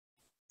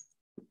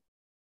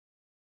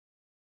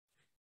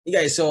Hey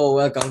guys, so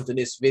welcome to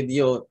this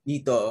video.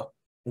 Dito,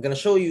 I'm gonna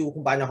show you kung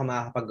paano ka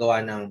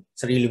makakapaggawa ng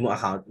sarili mo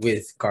account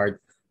with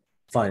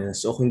Cartfunnels.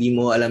 So kung hindi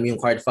mo alam yung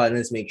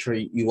Cartfunnels, make sure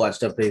you watch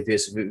the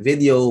previous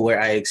video where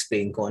I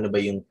explain kung ano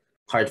ba yung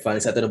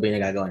Cartfunnels at ano ba yung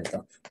nagagawa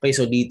nito. Okay,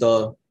 so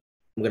dito,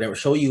 I'm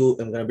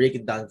gonna break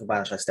it down kung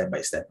paano siya step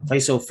by step.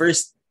 Okay, so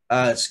first,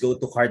 let's go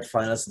to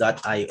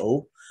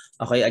cartfunnels.io.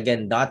 Okay,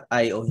 again,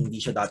 .io, hindi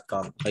siya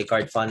 .com. Okay,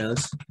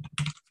 Cartfunnels.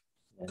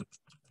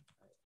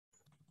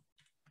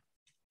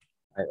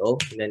 .io.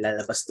 And then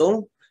lalabas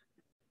tong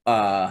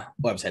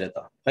website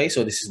ito. Okay,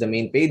 so this is the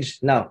main page.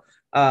 Now,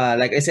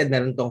 like I said,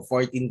 meron tong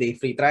 14-day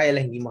free trial.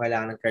 Hindi mo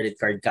kailangan ng credit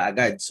card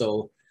kaagad.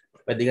 So,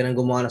 pwede ka nang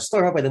gumawa ng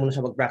store. Pwede mo na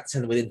siya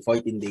mag-practice within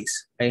 14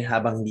 days. Okay,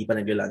 habang hindi pa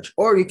nag-launch.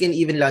 Or you can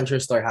even launch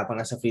your store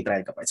habang nasa free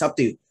trial ka pa. It's up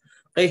to you.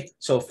 Okay,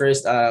 so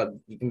first,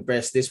 you can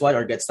press this one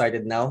or get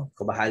started now.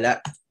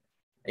 Kabahala.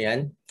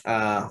 Ayan.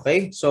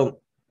 Okay,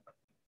 so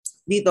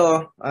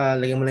dito,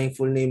 lagyan mo lang yung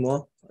full name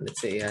mo.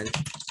 Let's say, ayan.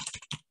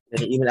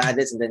 Then yung email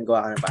address and then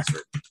gawa ka ng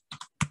password.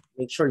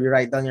 Make sure you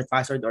write down your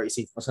password or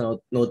isave mo sa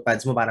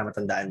notepads mo para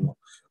matandaan mo.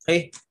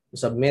 Okay?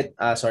 Submit.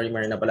 Sorry,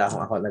 meron na pala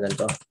akong account na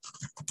ganito.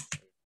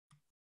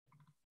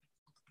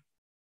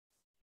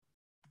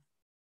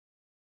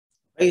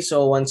 Okay,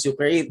 so once you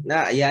create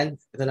na, ayan,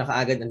 ito na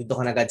kaagad, nandito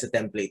ka na agad sa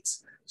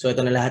templates. So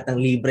ito na lahat ng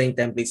libreng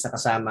templates na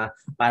kasama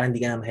para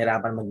hindi ka na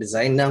mahirapan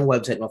mag-design ng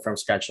website mo from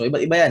scratch. So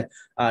iba-iba yan.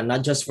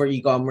 Not just for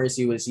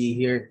e-commerce, you will see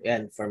here,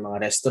 yan, for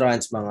mga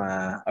restaurants,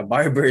 mga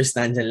barbers,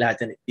 nandyan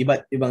lahat yan.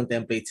 Iba't ibang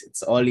templates.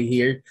 It's all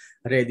here,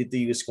 ready to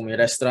use. Kung may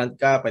restaurant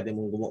ka, pwede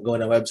mong gawa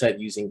ng website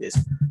using this.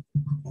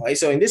 Okay,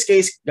 so in this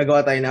case,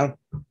 gagawa tayo ng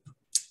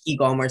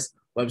e-commerce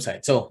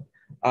website. So,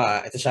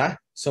 ito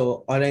siya.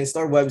 So, online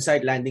store,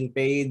 website, landing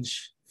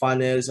page,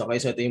 funnels.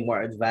 Okay, so ito yung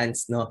more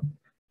advanced, no?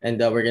 And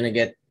we're gonna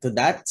get to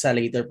that sa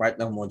later part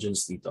ng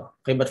modules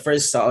dito. Okay, but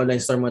first, sa online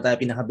store mo tayo,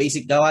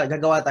 pinaka-basic,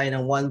 gagawa tayo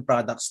ng one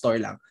product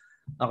store lang.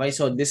 Okay,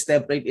 so this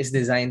template is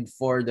designed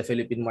for the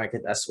Philippine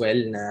market as well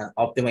na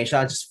optimize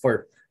siya just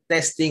for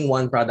testing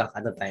one product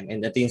at a time.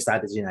 And ito yung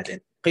strategy natin.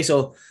 Okay,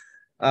 so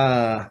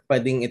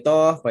pwedeng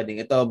ito,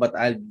 but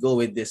I'll go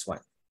with this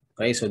one.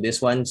 Okay, so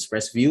this one,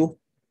 press view.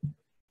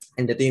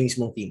 And ito yung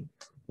mismong theme.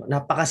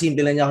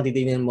 Napakasimple lang niya kung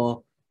titignan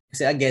mo.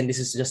 Kasi again,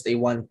 this is just a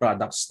one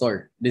product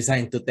store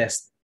designed to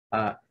test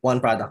one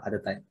product at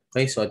a time.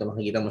 Okay, so ito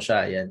makikita mo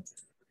siya. Ayan.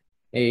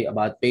 Okay,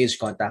 about page,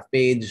 contact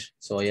page.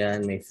 So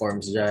ayan, may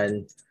forms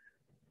dyan.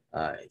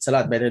 It's a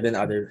lot better than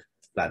other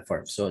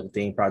platforms. So ito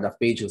yung product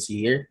page you'll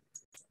see here.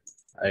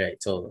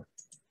 Alright, so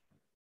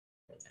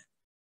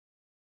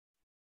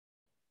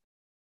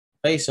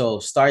okay, so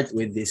start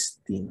with this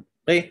theme.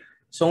 Okay,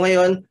 so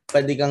ngayon,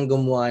 pwede kang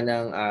gumawa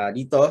ng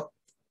dito,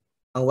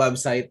 ang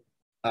website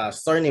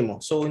store name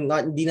mo. So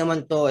hindi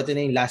naman ito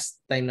na yung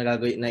last time na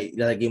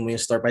ilalagay mo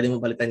yung store. Pwede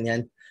mo palitan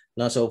yan.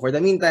 No? So for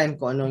the meantime,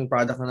 kung ano yung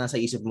product na nasa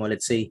isip mo,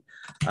 let's say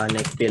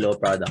neck pillow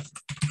product.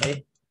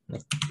 Okay?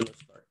 Neck pillow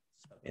store.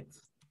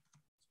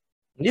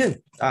 Yun.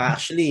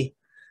 Actually,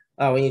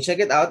 when you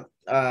check it out,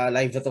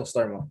 live na itong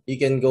store mo. You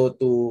can go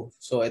to,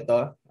 so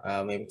ito,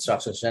 may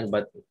instructions dyan,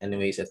 but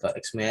anyways, ito,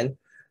 X-Men,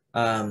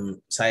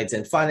 sites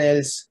and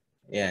funnels,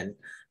 yan.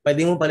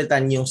 Pwede mo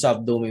palitan yung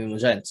subdomain mo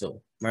dyan.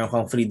 So, meron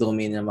kang free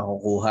domain na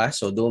makukuha.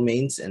 So,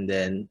 domains, and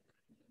then,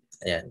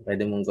 ayan,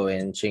 pwede mong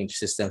gawin, change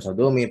systems of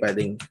domain,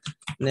 pwedeng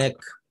neck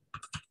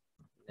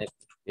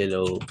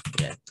pillow,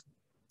 yan.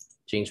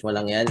 Change mo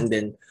lang yan, and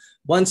then,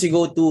 once you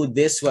go to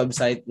this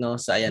website, no,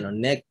 sa ayan, no,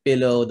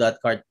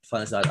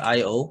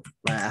 neckpillow.cartfunnels.io,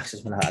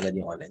 ma-access mo na agad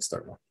yung online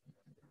store mo.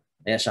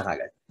 Ayan siya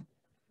kagad.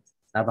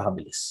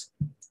 Napakabilis.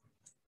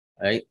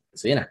 Alright,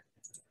 so yun na.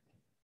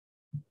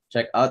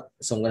 Check out.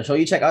 So I'm gonna show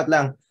you check out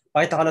lang.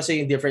 Pakita ko na sa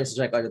yung difference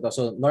sa check out ito.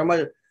 So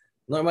normal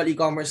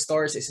e-commerce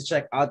stores is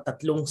check out. 3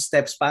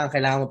 steps pa ang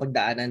kailangan mo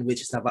pagdaanan,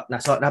 which is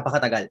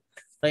napakatagal.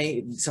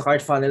 Okay, sa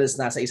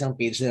Cartfunnels, nasa isang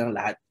page na lang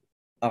lahat.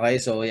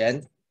 Okay, so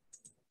yan.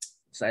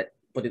 So,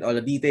 put in all the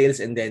details,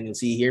 and then you'll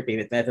see here,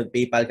 payment method,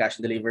 PayPal, cash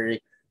on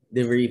delivery,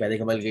 pwede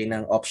ka malagay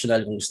ng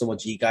optional kung gusto mo,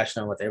 GCash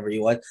na whatever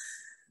you want.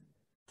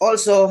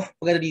 Also,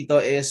 pagkada dito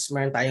is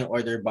meron tayong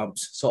order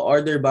bumps. So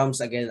order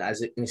bumps, again, as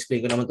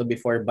in-explain ko naman to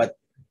before, but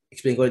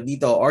explain ko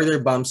dito,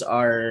 order bumps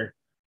are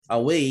a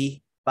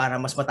way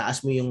para mas mataas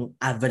mo yung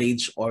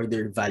average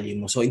order value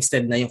mo. So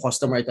instead na yung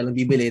customer ito lang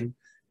bibilin,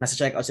 nasa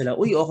checkout sila,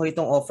 uy, okay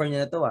itong offer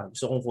niya na to,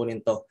 gusto kong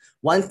kunin to.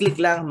 One click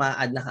lang,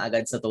 ma-add na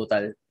kaagad sa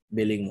total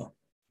billing mo.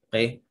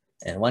 Okay?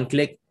 And one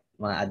click,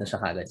 ma-add na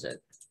siya kaagad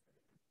dyan.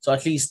 So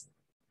at least,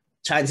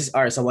 chances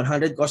are, sa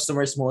 100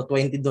 customers mo,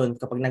 20 doon,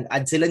 kapag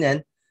nag-add sila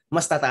niyan,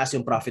 mas tataas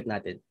yung profit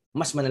natin.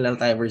 Mas manala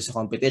tayo versus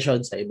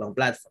competition sa ibang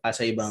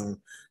sa ibang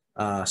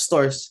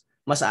stores,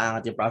 mas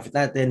aangat yung profit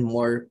natin,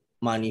 more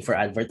money for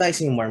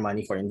advertising, more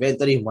money for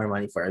inventory, more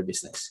money for our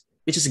business,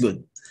 which is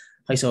good.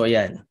 Okay, so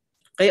ayan.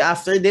 Okay,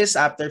 after this,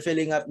 after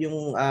filling up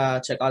yung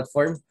checkout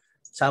form,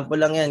 sample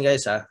lang yan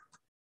guys ha.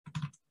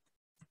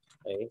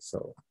 Okay,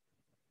 so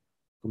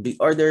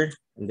complete order,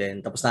 and then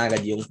tapos na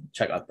agad yung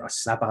checkout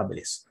process.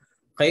 Napakabilis.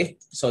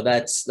 Okay, so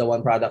that's the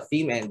one product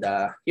theme, and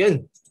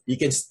yun, you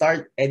can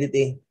start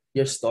editing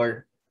your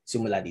store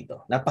simula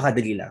dito.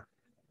 Napakadali lang.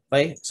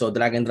 Okay? So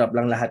drag and drop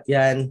lang lahat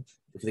yan.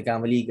 If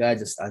nagkamali ka,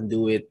 just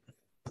undo it.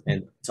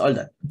 And it's all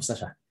done. Tapos na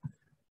siya.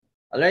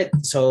 Alright,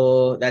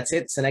 so that's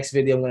it. Sa next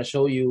video, I'm gonna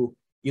show you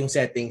yung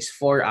settings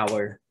for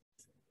our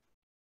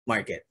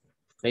market.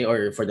 Okay?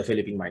 Or for the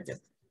Philippine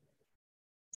market.